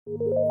I'm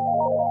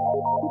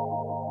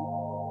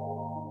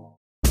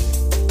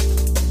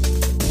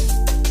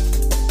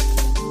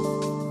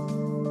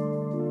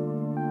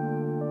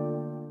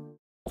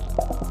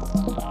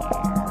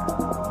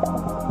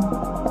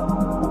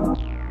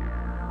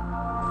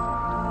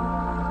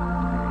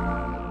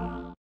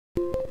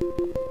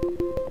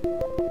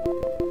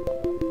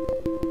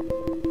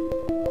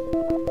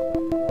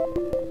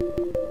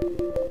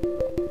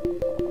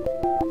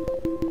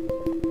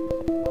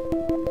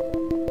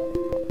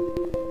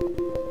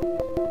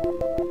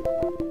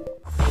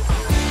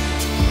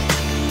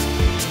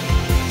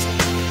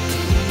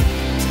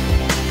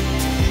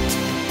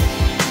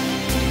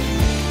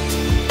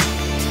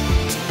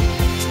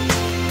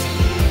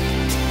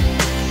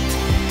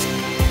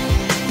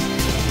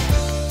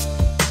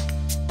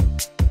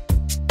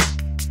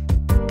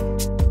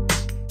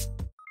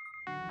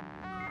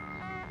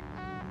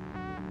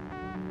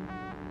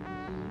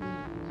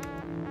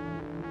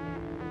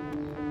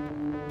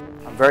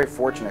very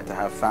fortunate to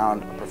have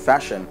found a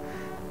profession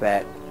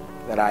that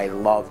I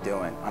love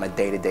doing on a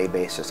day-to-day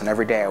basis. And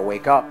every day I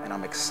wake up and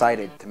I'm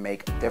excited to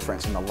make a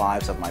difference in the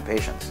lives of my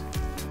patients.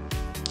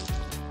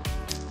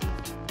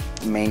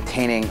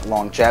 Maintaining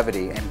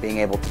longevity and being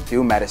able to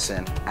do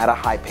medicine at a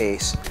high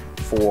pace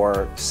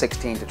for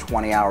 16 to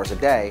 20 hours a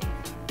day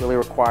really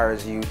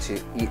requires you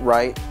to eat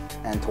right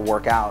and to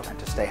work out and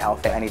to stay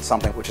healthy. I need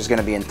something which is going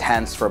to be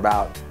intense for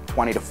about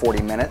 20 to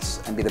 40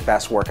 minutes and be the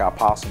best workout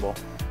possible.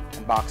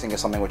 And boxing is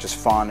something which is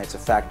fun, it's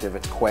effective,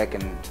 it's quick,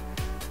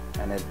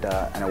 and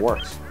it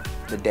works.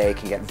 The day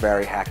can get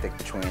very hectic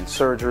between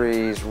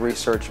surgeries,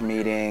 research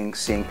meetings,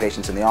 seeing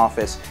patients in the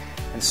office,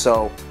 and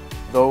so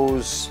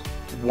those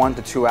 1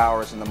 to 2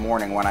 hours in the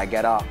morning when I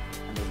get up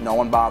and there's no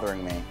one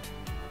bothering me,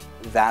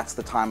 that's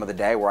the time of the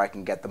day where I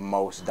can get the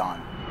most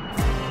done.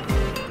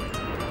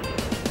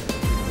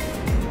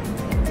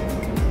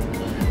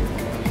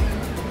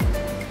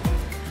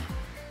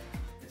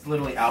 It's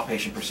literally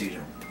outpatient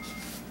procedure.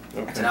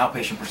 Okay. It's an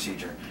outpatient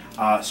procedure.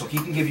 So he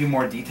can give you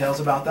more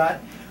details about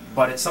that,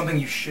 but it's something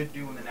you should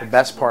do in the next. The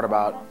best part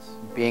about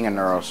being a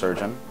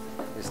neurosurgeon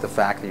is the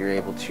fact that you're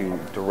able to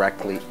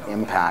directly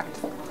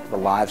impact the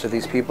lives of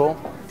these people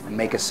and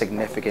make a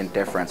significant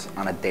difference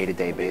on a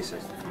day-to-day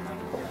basis.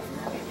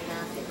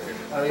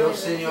 Adiós,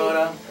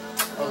 señora.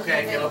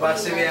 Okay, que lo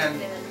pase bien.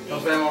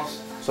 Nos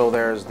vemos. So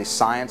there's the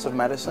science of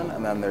medicine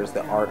and then there's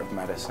the art of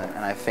medicine.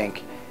 And I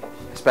think,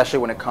 especially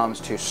when it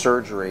comes to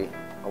surgery,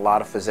 a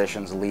lot of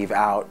physicians leave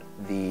out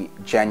the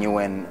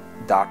genuine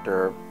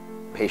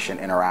doctor-patient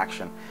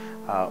interaction.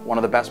 One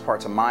of the best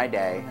parts of my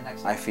day,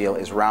 I feel,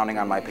 is rounding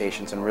on my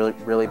patients and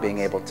really being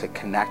able to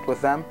connect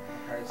with them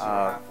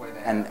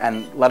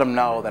and let them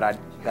know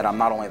that I'm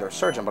not only their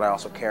surgeon, but I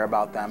also care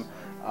about them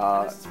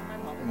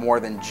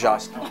more than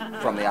just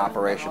from the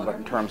operation, but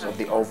in terms of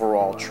the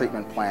overall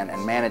treatment plan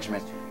and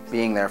management,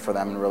 being there for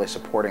them and really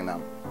supporting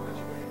them.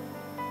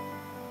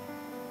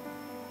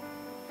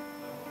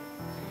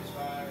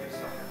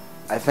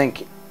 I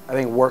think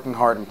working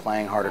hard and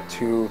playing hard are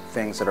two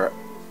things that are,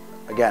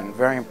 again,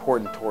 very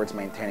important towards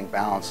maintaining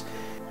balance.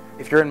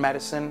 If you're in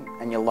medicine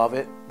and you love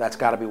it, that's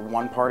got to be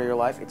one part of your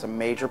life. It's a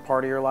major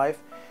part of your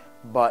life,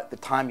 but the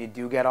time you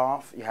do get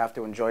off, you have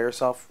to enjoy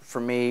yourself. For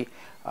me,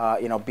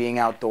 you know, being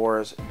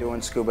outdoors,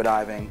 doing scuba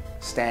diving,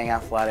 staying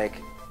athletic,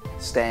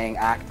 staying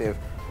active,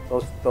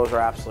 those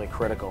are absolutely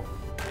critical.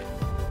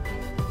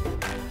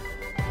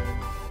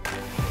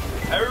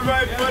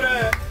 Everybody put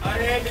a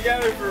hand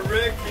together for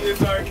Rick. He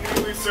is our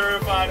newly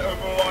certified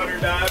open water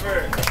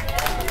diver.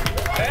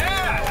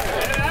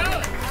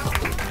 Yeah!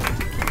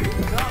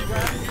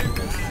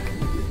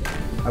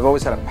 I've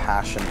always had a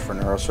passion for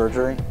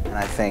neurosurgery, and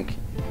I think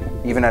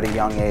even at a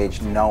young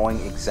age,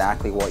 knowing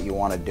exactly what you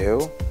want to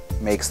do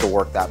makes the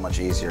work that much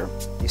easier.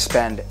 You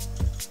spend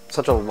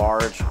such a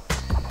large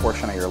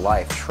portion of your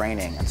life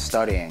training and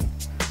studying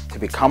to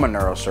become a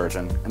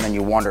neurosurgeon, and then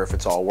you wonder if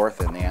it's all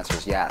worth it, and the answer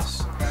is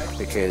yes,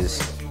 because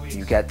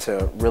you get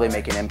to really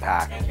make an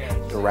impact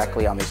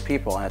directly on these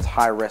people, and it's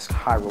high risk,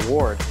 high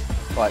reward,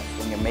 but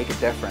when you make a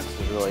difference,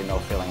 there's really no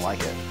feeling like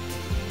it.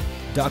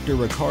 Dr.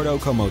 Ricardo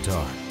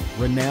Komotar,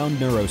 renowned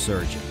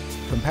neurosurgeon,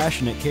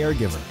 compassionate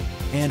caregiver,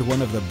 and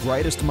one of the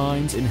brightest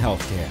minds in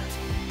healthcare,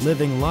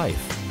 living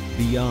life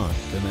beyond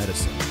the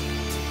medicine.